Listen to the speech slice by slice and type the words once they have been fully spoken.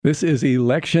This is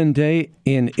Election Day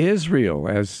in Israel.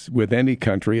 As with any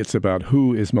country, it's about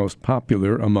who is most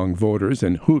popular among voters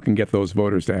and who can get those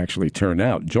voters to actually turn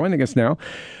out. Joining us now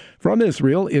from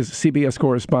Israel is CBS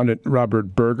Correspondent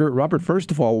Robert Berger. Robert, first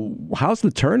of all, how's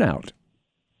the turnout?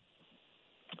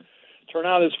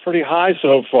 Turnout is pretty high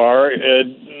so far.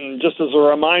 Just as a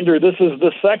reminder, this is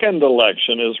the second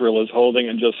election Israel is holding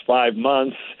in just 5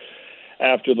 months,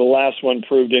 after the last one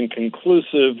proved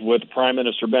inconclusive, with Prime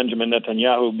Minister Benjamin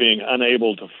Netanyahu being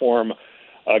unable to form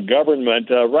a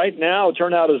government. Right now,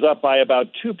 turnout is up by about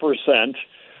 2%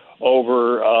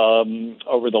 over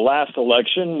the last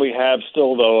election. We have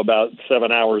still, though, about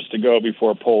 7 hours to go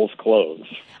before polls close.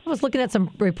 I was looking at some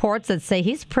reports that say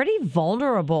he's pretty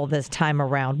vulnerable this time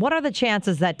around. What are the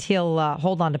chances that he'll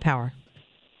hold on to power?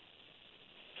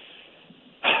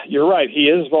 You're right. He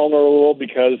is vulnerable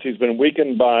because he's been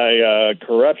weakened by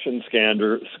corruption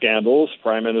scandals,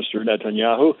 Prime Minister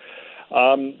Netanyahu.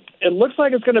 It looks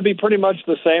like it's going to be pretty much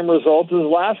the same result as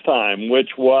last time,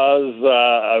 which was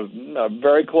a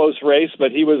very close race,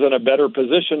 but he was in a better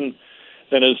position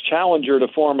than his challenger to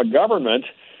form a government.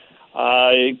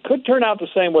 It could turn out the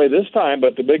same way this time,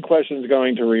 but the big question is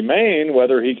going to remain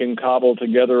whether he can cobble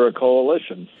together a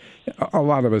coalition. A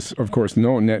lot of us, of course,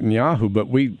 know Netanyahu, but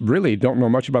we really don't know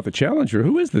much about the challenger.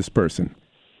 Who is this person?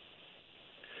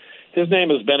 His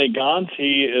name is Benny Gantz.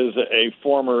 He is a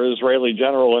former Israeli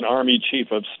general and army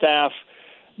chief of staff.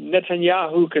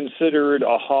 Netanyahu considered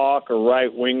a hawk, a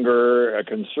right-winger, a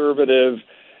conservative.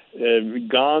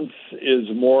 Gantz is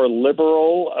more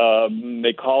liberal.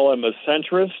 They call him a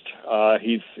centrist.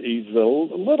 He's a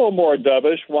little more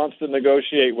dovish, wants to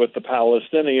negotiate with the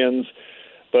Palestinians,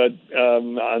 but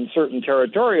on certain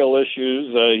territorial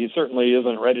issues, he certainly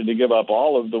isn't ready to give up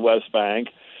all of the West Bank,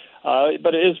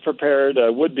 but is prepared,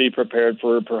 would be prepared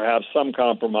for perhaps some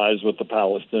compromise with the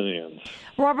Palestinians.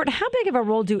 Robert, how big of a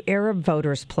role do Arab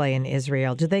voters play in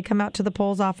Israel? Do they come out to the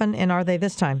polls often, and are they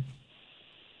this time?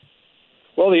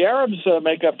 Well, the Arabs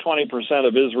make up 20%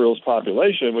 of Israel's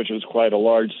population, which is quite a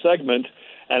large segment.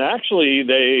 And actually,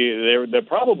 they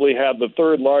probably have the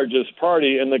third largest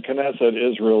party in the Knesset,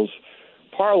 Israel's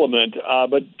parliament.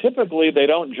 But typically, they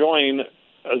don't join.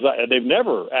 They've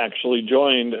never actually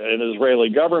joined an Israeli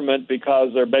government because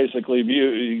they're basically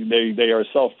they are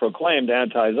self-proclaimed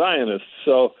anti-Zionists.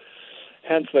 So,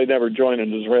 hence, they never join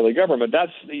an Israeli government.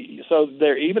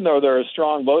 Even though they're a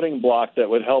strong voting bloc that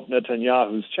would help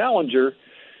Netanyahu's challenger,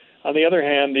 on the other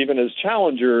hand, even his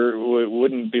challenger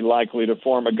wouldn't be likely to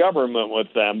form a government with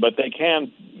them. But they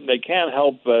can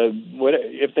help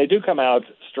if they do come out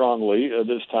strongly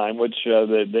this time, which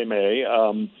they may.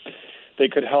 They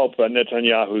could help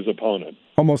Netanyahu's opponent.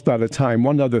 Almost out of time.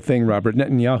 One other thing, Robert.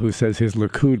 Netanyahu says his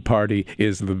Likud party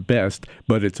is the best,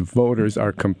 but its voters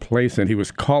are complacent. He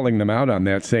was calling them out on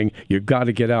that, saying, you've got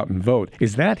to get out and vote.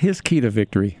 Is that his key to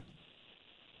victory?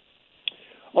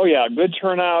 Oh, yeah. Good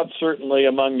turnout, certainly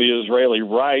among the Israeli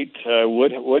right,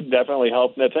 would definitely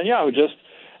help Netanyahu, just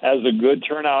as a good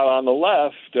turnout on the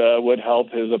left would help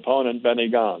his opponent, Benny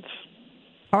Gantz.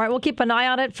 All right, we'll keep an eye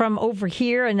on it from over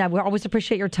here, and we always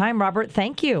appreciate your time, Robert.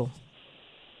 Thank you.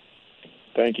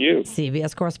 Thank you.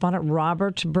 CBS Correspondent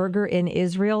Robert Berger in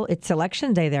Israel. It's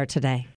Election Day there today.